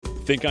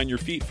Think on your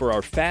feet for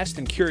our Fast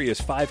and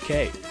Curious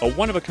 5K, a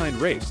one-of-a-kind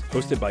race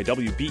hosted by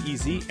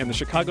WBEZ and the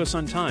Chicago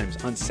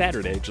Sun-Times on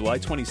Saturday, July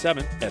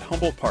 27th at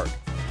Humboldt Park.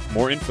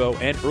 More info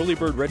and early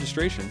bird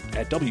registration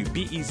at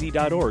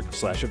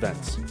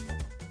wbez.org/events.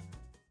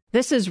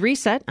 This is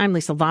Reset. I'm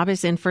Lisa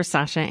Labus in for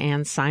Sasha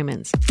Ann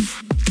Simons.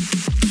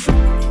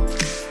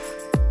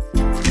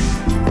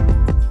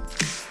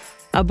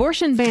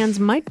 Abortion bans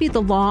might be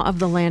the law of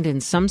the land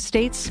in some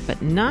states, but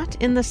not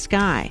in the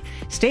sky.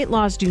 State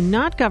laws do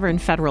not govern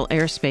federal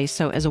airspace,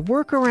 so as a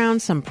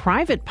workaround, some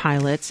private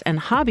pilots and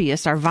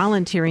hobbyists are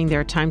volunteering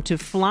their time to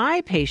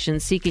fly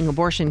patients seeking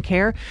abortion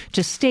care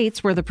to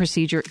states where the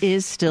procedure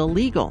is still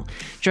legal.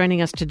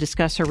 Joining us to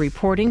discuss her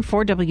reporting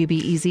for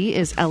WBEZ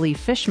is Ellie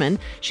Fishman.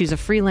 She's a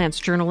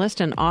freelance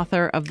journalist and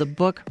author of the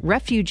book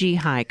Refugee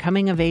High,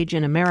 Coming of Age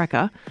in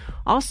America.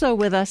 Also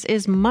with us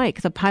is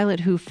Mike, the pilot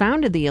who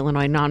founded the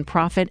Illinois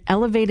nonprofit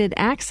Elevated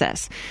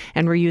Access,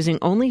 and we're using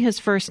only his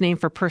first name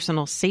for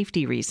personal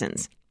safety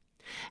reasons.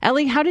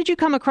 Ellie, how did you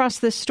come across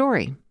this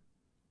story?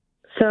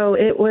 So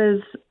it was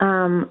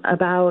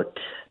about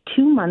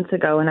 2 months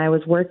ago, and I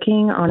was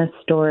working on a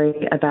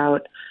story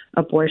about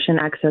abortion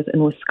access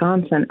in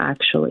Wisconsin,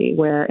 actually,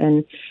 where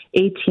an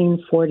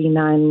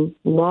 1849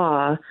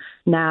 law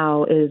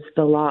now is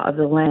the law of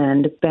the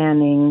land,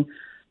 banning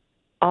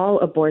all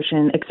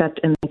abortion except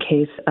in the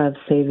case of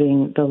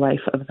saving the life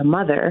of the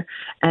mother.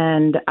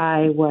 And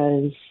I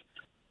was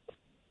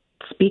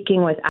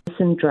speaking with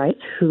Allison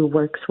Dreitz, who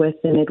works with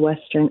the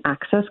Midwestern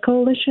Access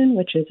Coalition,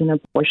 which is an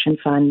abortion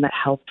fund that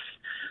helps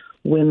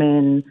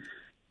women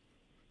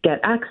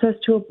get access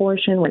to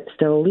abortion when it's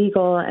still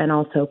legal and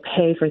also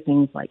pay for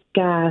things like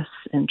gas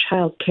and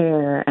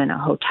childcare and a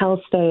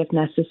hotel stay if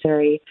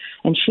necessary.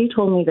 And she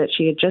told me that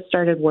she had just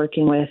started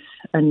working with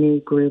a new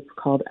group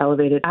called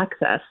Elevated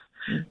Access,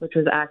 which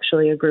was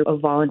actually a group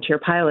of volunteer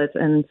pilots.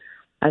 And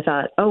I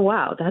thought, oh,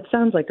 wow, that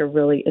sounds like a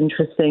really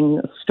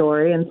interesting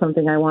story and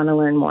something I want to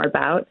learn more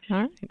about. All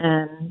right.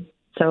 And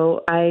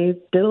so I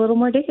did a little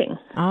more digging.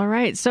 All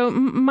right. So,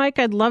 Mike,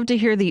 I'd love to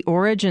hear the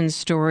origin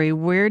story.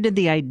 Where did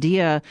the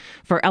idea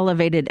for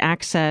Elevated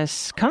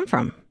Access come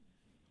from?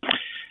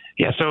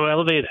 Yeah, so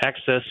Elevated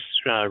Access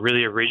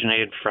really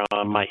originated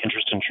from my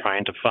interest in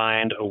trying to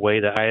find a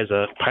way that I, as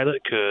a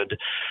pilot, could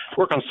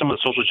work on some of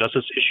the social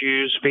justice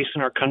issues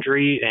facing our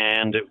country.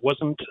 And it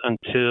wasn't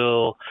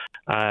until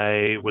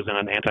I was in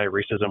an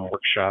anti-racism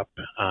workshop,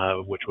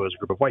 which was a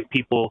group of white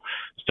people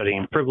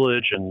studying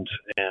privilege and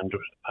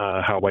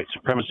how white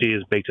supremacy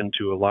is baked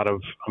into a lot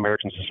of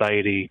American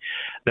society,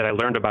 that I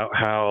learned about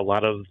how a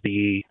lot of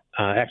the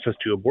access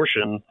to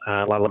abortion,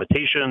 a lot of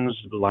limitations,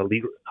 a lot of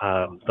the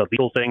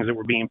legal things that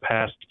were being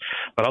passed,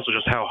 but also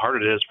just how hard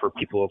it is for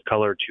people of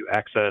color to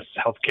access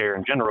healthcare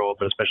in general,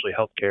 but especially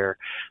healthcare.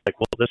 Like,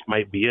 well, this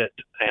might be it.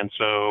 And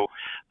so,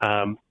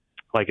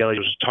 like Ellie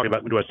was talking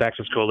about Midwest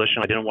Access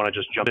Coalition, I didn't want to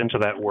just jump into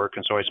that work.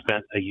 And so I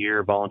spent a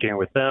year volunteering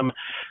with them,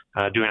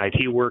 doing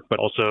IT work, but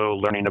also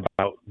learning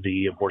about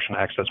the abortion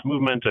access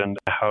movement and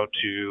how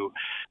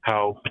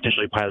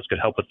potentially pilots could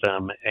help with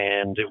them.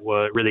 And it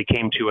really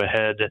came to a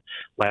head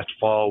last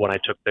fall when I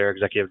took their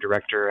executive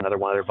director and another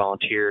one of their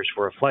volunteers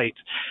for a flight,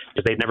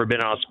 because they'd never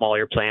been on a small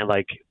airplane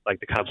like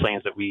the kind of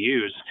planes that we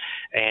use.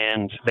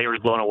 And they were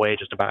blown away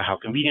just about how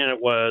convenient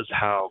it was,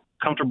 how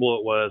comfortable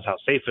it was, how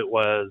safe it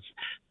was.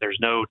 There's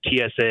no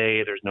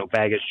TSA, there's no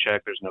baggage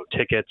check, there's no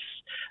tickets.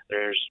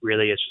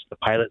 It's just the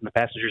pilot and the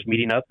passengers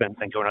meeting up and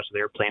going out to the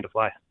airplane to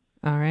fly.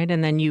 All right.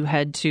 And then you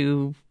head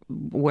to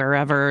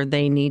wherever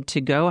they need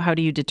to go. How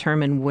do you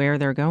determine where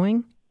they're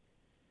going?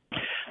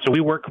 So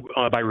we work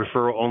by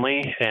referral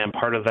only, and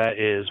part of that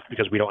is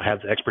because we don't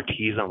have the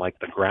expertise on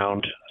the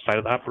ground side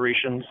of the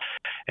operations.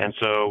 And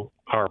so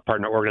our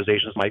partner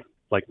organizations like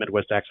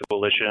Midwest Access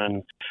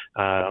Coalition,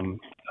 other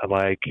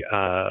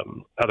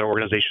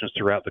organizations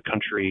throughout the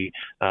country,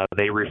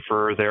 they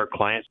refer their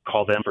clients,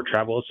 call them for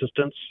travel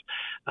assistance.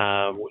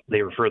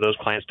 They refer those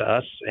clients to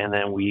us, and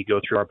then we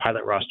go through our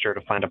pilot roster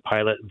to find a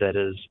pilot that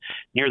is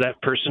near that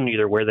person,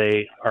 either where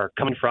they are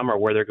coming from or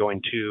where they're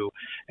going to,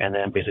 and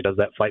then basically does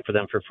that flight for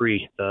them for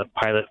free. The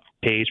pilot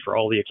pays for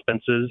all the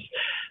expenses,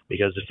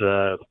 because if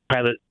the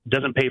pilot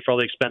doesn't pay for all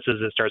the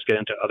expenses, it starts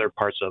getting into other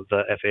parts of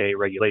the FAA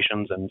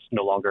regulations, and it's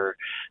no longer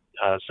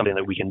something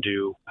that we can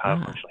do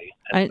functionally.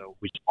 And so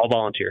we all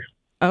volunteer.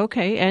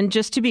 Okay. And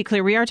just to be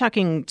clear, we are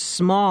talking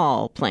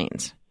small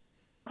planes.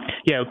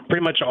 Yeah,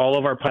 pretty much all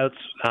of our pilots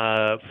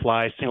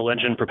fly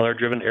single-engine,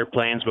 propeller-driven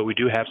airplanes, but we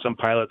do have some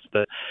pilots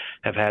that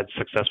have had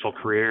successful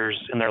careers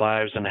in their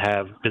lives and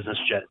have business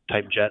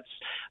jet-type jets.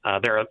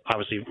 They're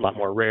obviously a lot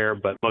more rare,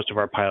 but most of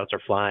our pilots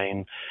are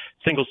flying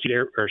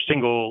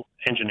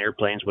single-engine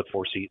airplanes with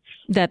 4 seats.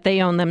 That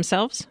they own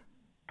themselves?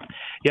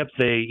 Yep,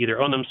 they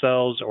either own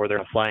themselves or they're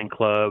in a flying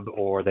club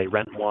or they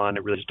rent one.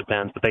 It really just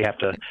depends, but they have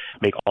to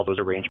make all those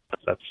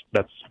arrangements.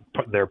 That's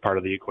their part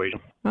of the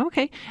equation.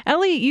 Okay.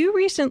 Ellie, you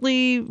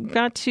recently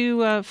got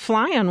to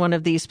fly on one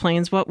of these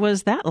planes. What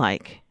was that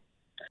like?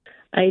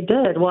 I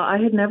did. Well, I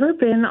had never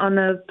been on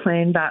a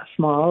plane that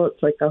small.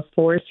 It's like a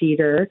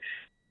 4-seater.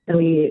 And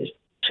we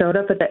showed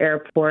up at the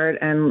airport,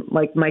 and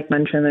like Mike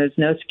mentioned, there's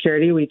no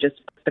security. We just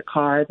booked the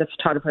car, the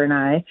photographer and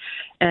I,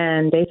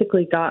 and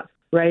basically got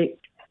right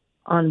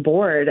on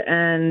board.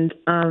 And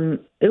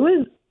it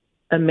was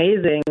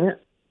amazing.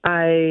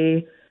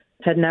 I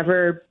had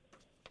never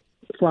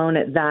flown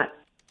at that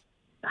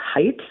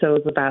height, so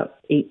it was about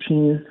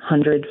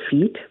 1,800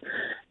 feet.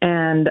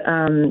 And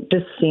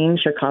just seeing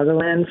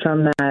Chicagoland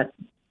from that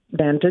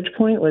vantage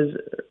point was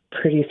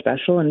pretty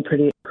special and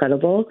pretty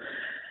incredible.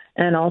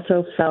 And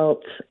also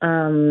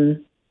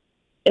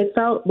it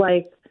felt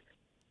like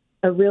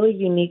a really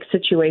unique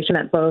situation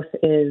that both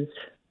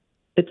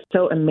it's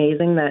so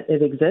amazing that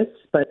it exists,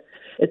 but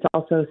it's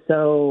also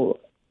so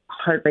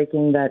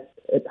heartbreaking that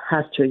it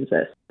has to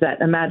exist. That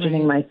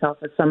imagining myself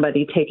as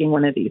somebody taking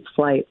one of these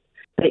flights,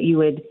 that you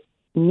would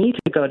need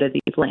to go to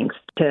these lengths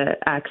to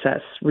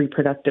access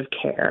reproductive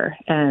care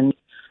and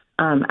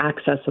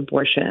access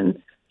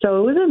abortion. So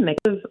it was a mix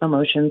of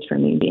emotions for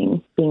me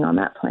being on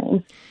that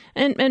plane.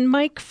 And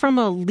Mike, from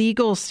a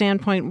legal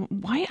standpoint,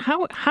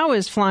 how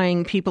is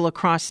flying people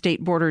across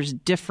state borders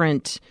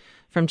different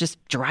from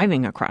just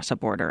driving across a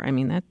border? I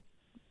mean, that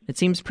it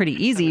seems pretty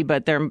easy,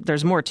 but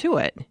there's more to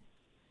it.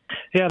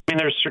 Yeah, I mean,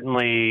 there's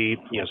certainly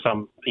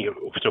some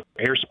so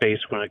airspace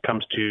when it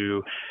comes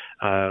to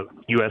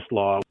U.S.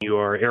 law. When you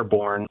are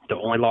airborne, the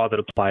only law that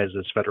applies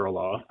is federal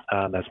law.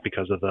 That's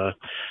because of the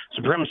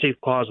supremacy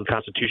clause of the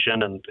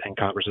Constitution, and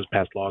Congress has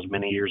passed laws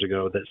many years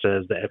ago that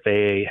says the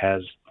FAA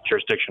has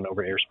jurisdiction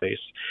over airspace.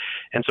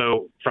 And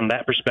so from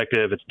that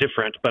perspective, it's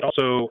different, but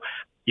also,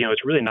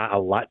 it's really not a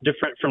lot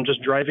different from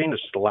just driving.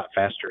 It's just a lot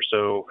faster.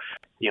 So,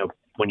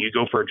 when you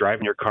go for a drive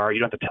in your car, you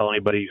don't have to tell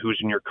anybody who's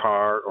in your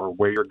car or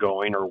where you're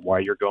going or why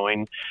you're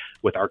going.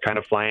 With our kind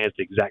of flying, it's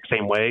the exact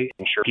same way.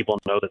 I'm sure people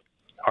know that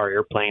our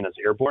airplane is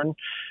airborne,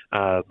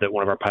 that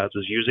one of our pilots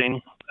is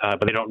using,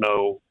 but they don't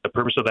know the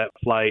purpose of that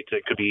flight.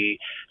 It could be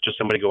just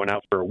somebody going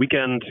out for a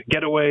weekend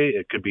getaway.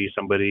 It could be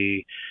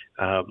somebody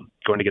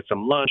going to get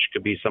some lunch. It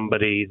could be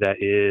somebody that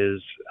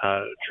is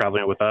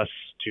traveling with us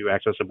to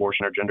access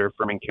abortion or gender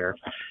affirming care.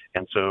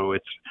 And so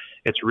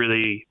it's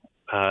really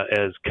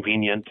as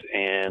convenient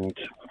and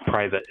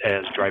private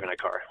as driving a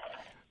car.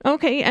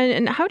 Okay,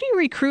 and how do you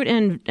recruit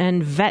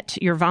and vet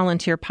your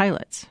volunteer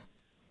pilots?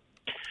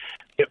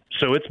 Yep.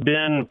 So it's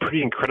been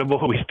pretty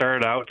incredible. We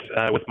started out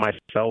with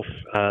myself,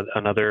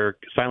 another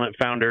silent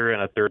founder,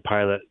 and a third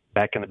pilot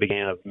back in the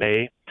beginning of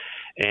May.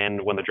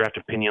 And when the draft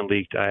opinion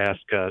leaked, I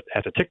asked a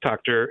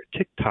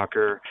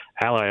TikToker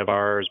ally of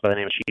ours by the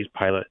name of Cheese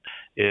Pilot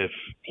if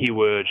he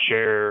would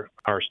share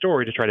our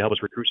story to try to help us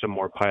recruit some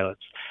more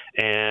pilots.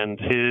 And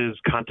his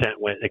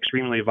content went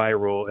extremely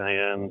viral.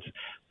 And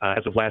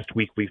as of last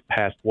week, we've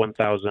passed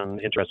 1,000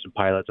 interested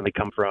pilots, and they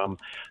come from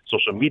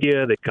social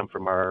media. They come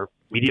from our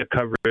media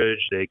coverage.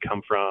 They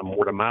come from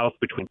word of mouth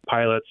between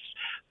pilots,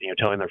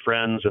 telling their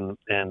friends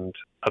and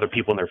other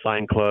people in their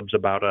flying clubs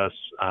about us.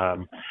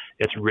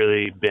 It's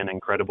really been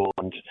incredible.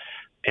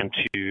 And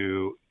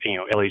to,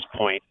 Ellie's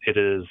point, it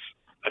is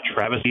a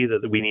travesty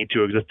that we need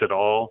to exist at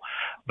all.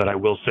 But I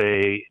will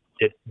say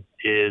it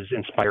is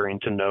inspiring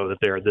to know that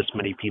there are this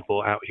many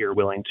people out here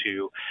willing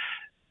to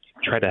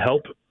try to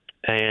help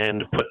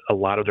and put a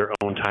lot of their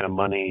own time and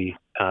money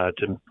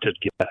to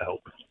get that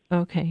help.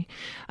 Okay.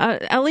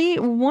 Ellie,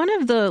 one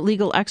of the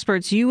legal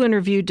experts you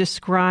interviewed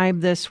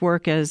described this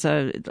work as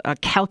a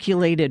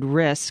calculated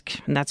risk,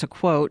 and that's a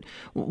quote.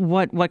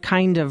 What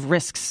kind of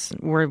risks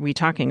were we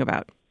talking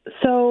about?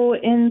 So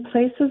in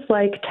places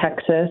like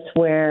Texas,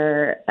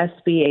 where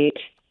SB 8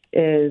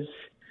 is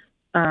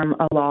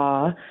a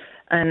law,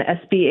 and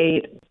SB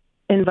 8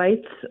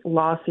 invites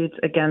lawsuits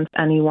against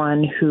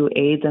anyone who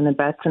aids and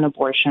abets an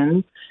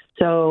abortion.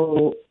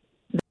 So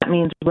that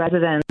means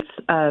residents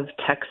of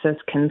Texas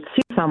can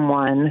sue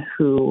someone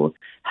who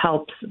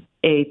helps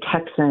a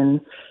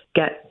Texan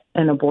get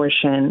an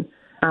abortion.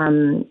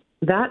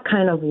 That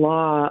kind of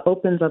law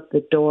opens up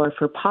the door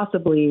for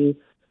possibly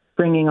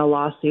bringing a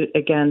lawsuit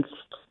against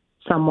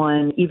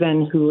someone,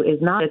 even who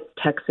is not a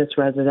Texas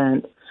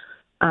resident,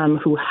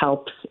 who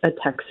helps a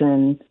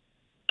Texan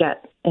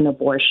get an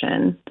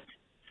abortion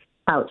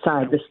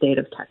outside the state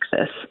of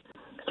Texas.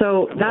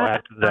 So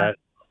that.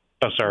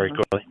 Oh, sorry,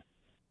 go ahead.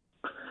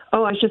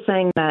 Oh, I was just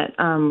saying that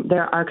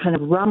there are kind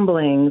of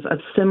rumblings of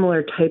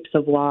similar types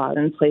of laws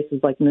in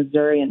places like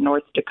Missouri and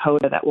North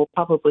Dakota that will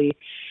probably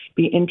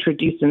be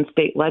introduced in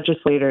state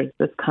legislators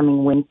this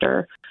coming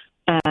winter.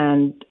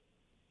 And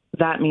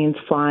that means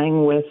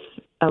flying with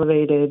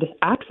elevated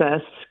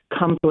access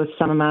comes with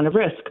some amount of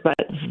risk. But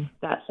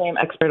that same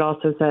expert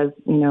also says,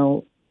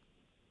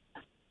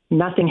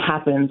 nothing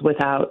happens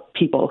without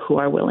people who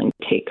are willing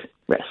to take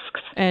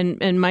risks.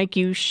 And Mike,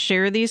 you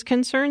share these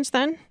concerns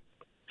then?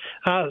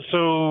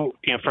 So,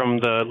 from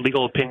the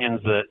legal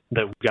opinions that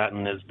we've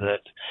gotten is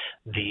that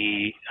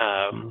the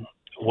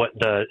what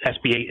the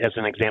SB 8 as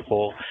an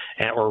example,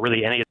 or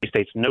really any of these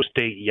states, no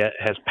state yet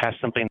has passed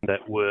something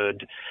that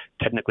would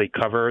technically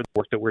cover the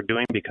work that we're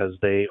doing because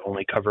they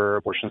only cover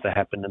abortions that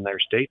happen in their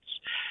states.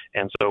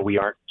 And so we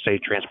aren't, say,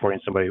 transporting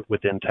somebody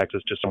within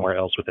Texas to somewhere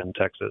else within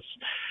Texas.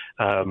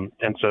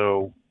 And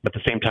so at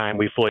the same time,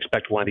 we fully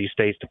expect one of these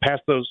states to pass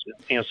those,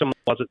 some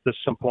laws at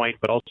some point,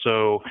 but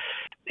also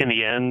in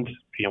the end,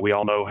 we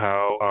all know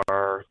how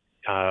our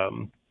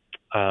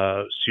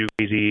sue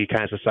easy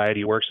kind of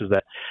society works, is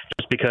that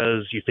just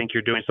because you think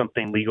you're doing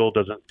something legal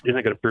isn't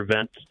going to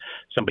prevent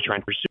somebody trying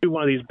to pursue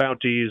one of these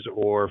bounties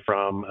or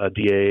from a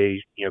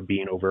DA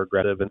being over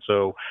aggressive. And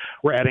so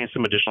we're adding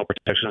some additional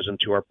protections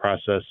into our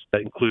process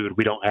that include,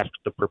 we don't ask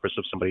the purpose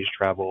of somebody's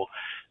travel,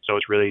 so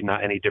it's really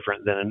not any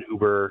different than an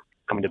Uber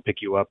coming to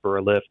pick you up or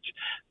a Lyft.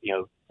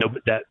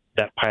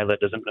 That pilot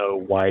doesn't know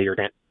why you're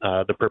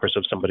the purpose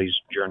of somebody's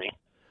journey.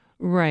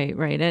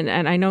 Right.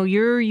 And I know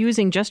you're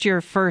using just your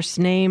first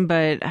name,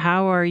 but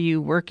how are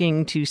you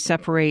working to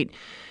separate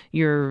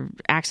your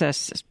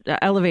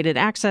elevated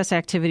access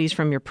activities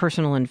from your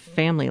personal and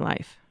family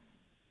life?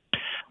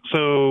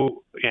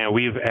 So, I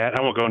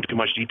won't go into too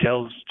much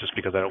details just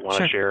because I don't want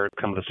to share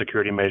some of the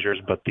security measures,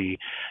 but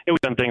we've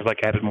done things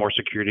like added more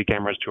security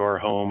cameras to our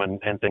home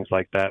and things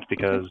like that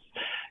because,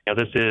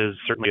 this is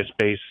certainly a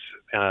space.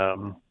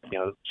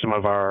 Some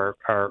of our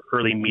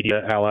early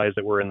media allies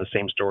that were in the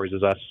same stories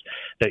as us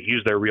that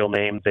use their real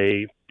name,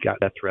 they got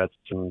death threats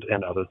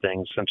and other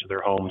things sent to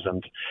their homes.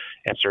 And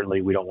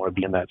certainly we don't want to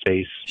be in that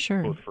space,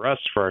 both for us,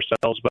 for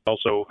ourselves, but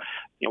also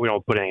we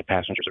don't put any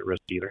passengers at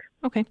risk either.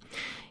 Okay.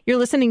 You're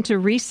listening to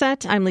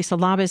Reset. I'm Lisa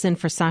Labas in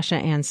for Sasha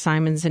Ann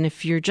Simons. And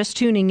if you're just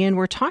tuning in,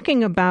 we're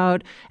talking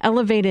about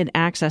Elevated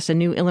Access, a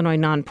new Illinois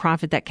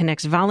nonprofit that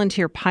connects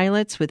volunteer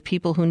pilots with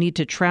people who need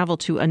to travel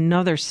to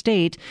another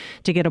state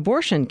to get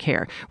abortion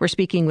care. We're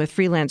speaking with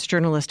freelance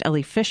journalist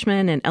Ellie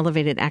Fishman and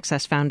Elevated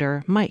Access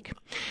founder Mike.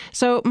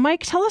 So,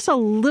 Mike, tell us a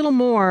little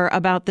more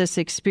about this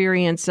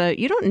experience.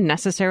 You don't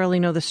necessarily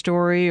know the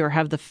story or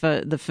have the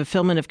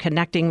fulfillment of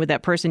connecting with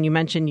that person. You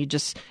mentioned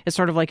it's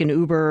sort of like an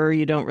Uber.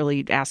 You don't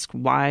really ask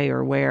why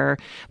or where,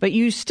 but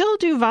you still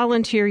do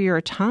volunteer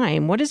your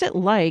time. What is it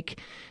like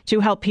to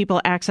help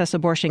people access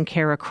abortion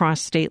care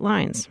across state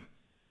lines?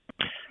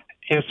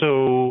 Yeah,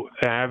 so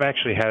I've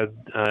actually had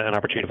an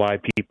opportunity to fly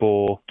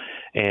people,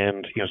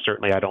 and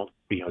certainly I don't.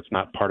 It's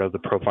not part of the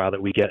profile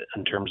that we get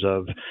in terms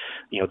of,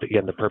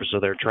 the purpose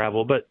of their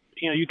travel. But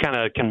you kind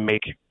of can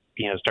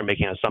start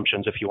making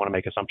assumptions if you want to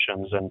make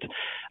assumptions. And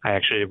I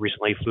actually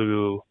recently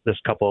flew this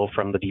couple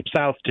from the Deep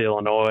South to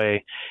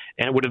Illinois,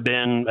 and it would have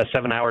been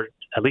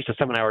at least a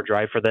 7-hour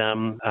drive for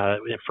them.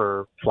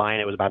 For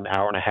flying, it was about an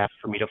hour and a half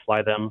for me to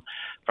fly them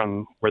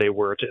from where they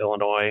were to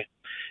Illinois,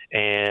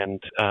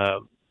 and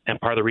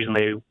part of the reason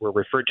they were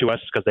referred to us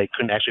is because they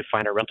couldn't actually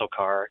find a rental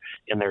car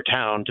in their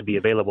town to be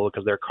available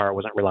because their car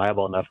wasn't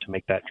reliable enough to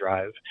make that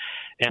drive.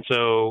 And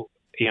so,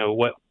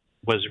 what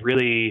was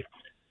really,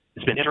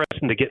 it's been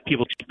interesting to get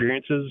people's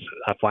experiences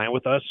flying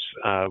with us,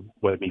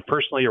 whether me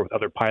personally or with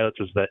other pilots,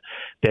 is that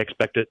they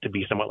expect it to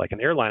be somewhat like an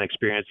airline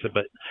experience,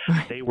 but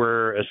they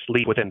were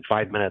asleep within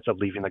 5 minutes of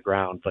leaving the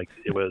ground. Like,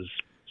 it was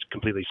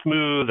completely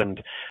smooth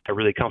and a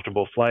really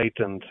comfortable flight,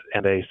 and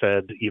they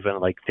said even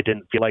like it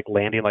didn't feel like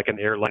landing like an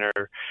airliner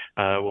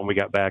when we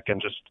got back.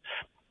 And just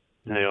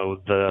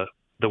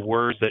the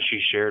words that she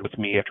shared with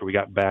me after we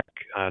got back,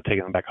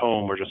 taking them back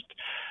home, were just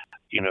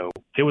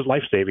it was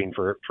life-saving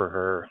for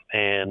her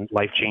and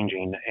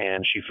life-changing,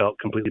 and she felt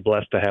completely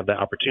blessed to have that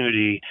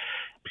opportunity,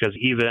 because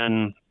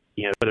even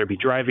whether it be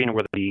driving or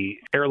whether it be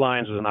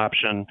airlines as an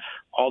option,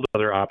 all the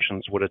other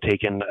options would have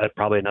taken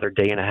probably another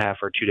day and a half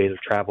or 2 days of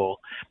travel.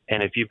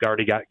 And if you've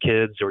already got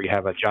kids or you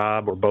have a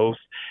job or both,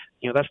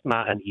 that's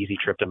not an easy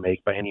trip to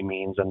make by any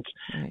means. And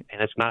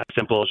it's not as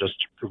simple as just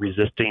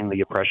resisting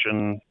the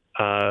oppression,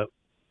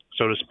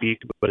 so to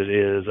speak, but it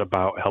is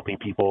about helping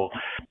people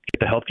get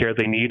the health care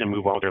they need and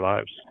move on with their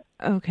lives.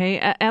 Okay.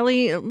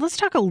 Ellie, let's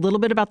talk a little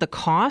bit about the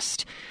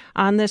cost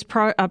on this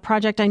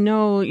project. I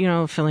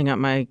know, filling up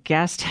my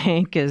gas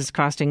tank is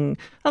costing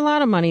a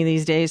lot of money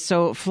these days.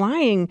 So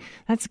flying,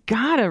 that's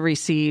got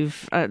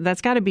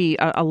to be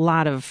a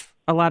lot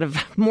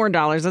of more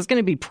dollars. That's going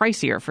to be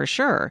pricier for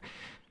sure.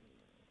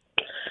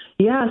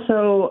 Yeah.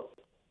 So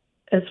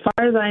as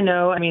far as I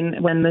know,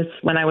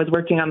 when I was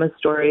working on this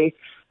story,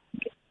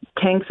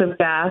 tanks of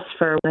gas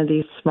for one of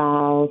these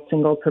small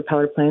single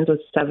propeller planes was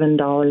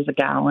 $7 a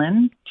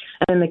gallon.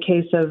 And in the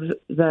case of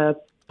the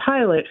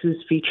pilot who's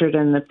featured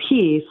in the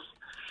piece,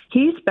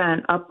 he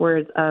spent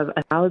upwards of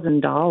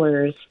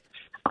 $1,000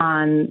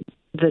 on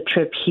the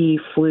trip he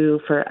flew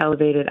for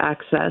Elevated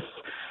Access.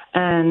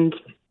 And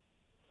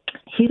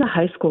he's a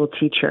high school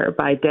teacher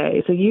by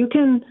day. So you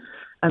can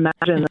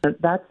imagine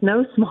that that's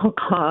no small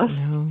cost.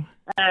 No.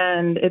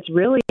 And it's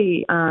really,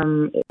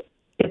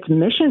 it's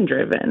mission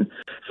driven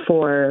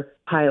for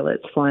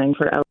pilots flying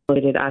for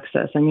Elevated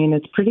Access.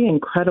 It's pretty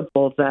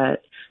incredible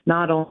that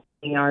not only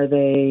are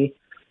they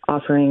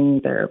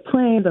offering their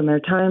planes and their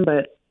time,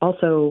 but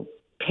also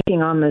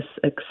taking on this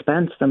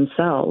expense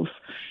themselves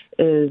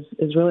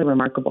is really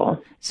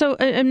remarkable. So,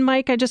 and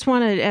Mike, I just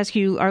want to ask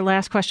you our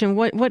last question.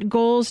 What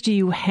goals do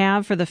you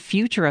have for the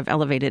future of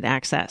Elevated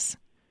Access?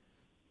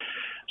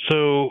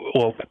 So,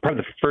 well,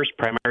 probably the first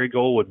primary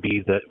goal would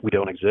be that we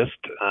don't exist.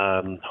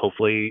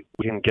 Hopefully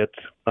we can get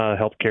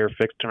healthcare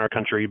fixed in our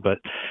country, but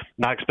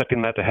not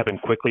expecting that to happen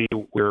quickly.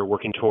 We're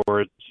working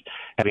towards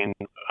having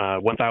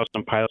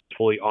 1,000 pilots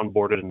fully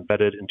onboarded and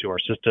vetted into our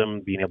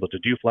system, being able to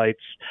do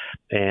flights,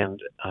 and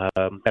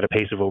at a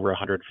pace of over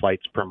 100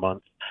 flights per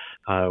month.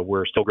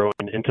 We're still growing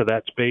into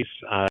that space,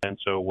 and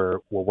so we're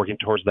working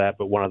towards that.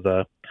 But one of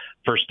the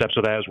first steps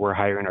of that is we're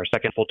hiring our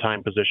second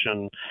full-time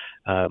position.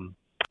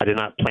 I did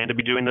not plan to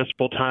be doing this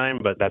full-time,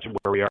 but that's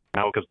where we are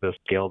now because of the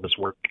scale of this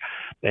work.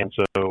 And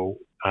so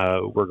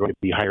we're going to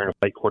be hiring a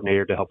flight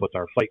coordinator to help with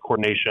our flight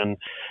coordination.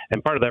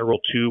 And part of that role,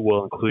 too,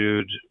 will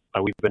include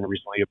we've been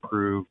recently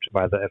approved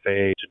by the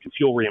FAA to do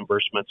fuel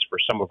reimbursements for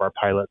some of our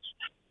pilots.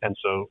 And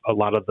so a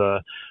lot of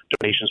the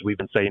donations we've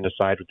been setting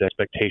aside with the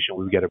expectation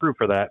we would get approved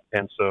for that.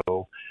 And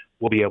so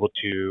we'll be able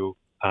to,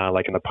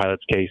 like in the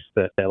pilot's case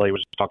that LA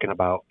was talking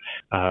about,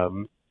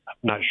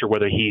 not sure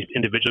whether he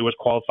individually was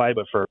qualified,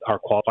 but for our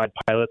qualified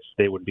pilots,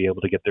 they would be able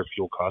to get their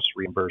fuel costs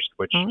reimbursed,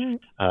 which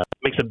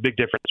makes a big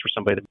difference for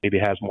somebody that maybe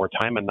has more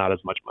time and not as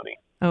much money.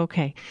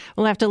 Okay.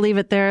 We'll have to leave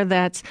it there.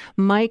 That's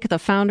Mike, the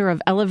founder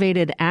of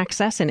Elevated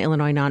Access, an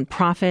Illinois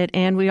nonprofit.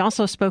 And we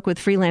also spoke with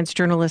freelance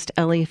journalist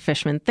Ellie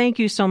Fishman. Thank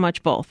you so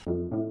much, both.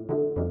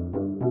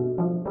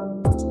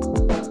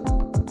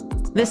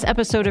 This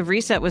episode of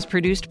Reset was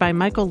produced by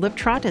Michael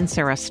Liptrot and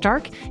Sarah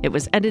Stark. It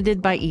was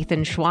edited by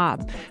Ethan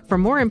Schwab. For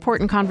more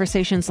important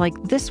conversations like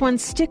this one,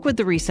 stick with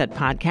the Reset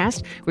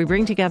podcast. We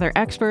bring together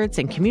experts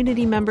and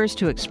community members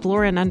to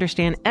explore and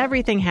understand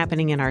everything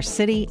happening in our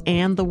city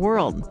and the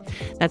world.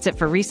 That's it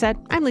for Reset.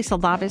 I'm Lisa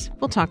Labus.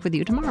 We'll talk with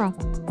you tomorrow.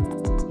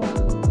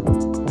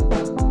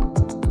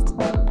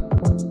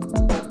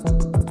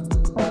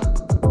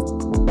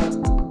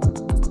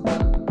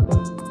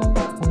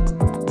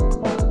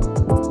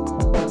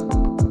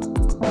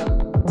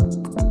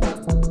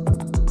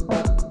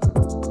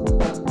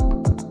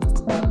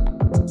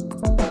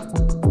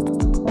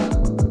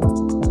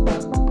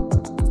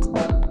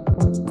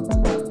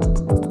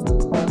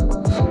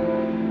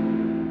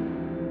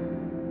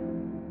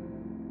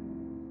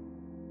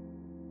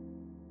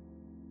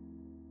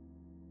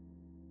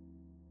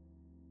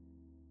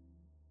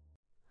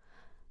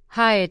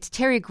 Hi, it's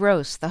Terry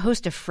Gross, the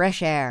host of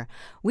Fresh Air.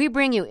 We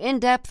bring you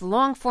in-depth,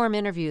 long-form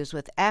interviews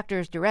with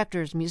actors,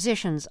 directors,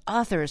 musicians,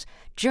 authors,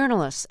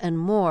 journalists, and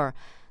more.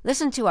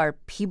 Listen to our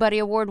Peabody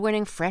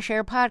Award-winning Fresh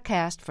Air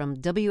podcast from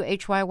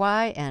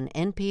WHYY and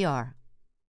NPR.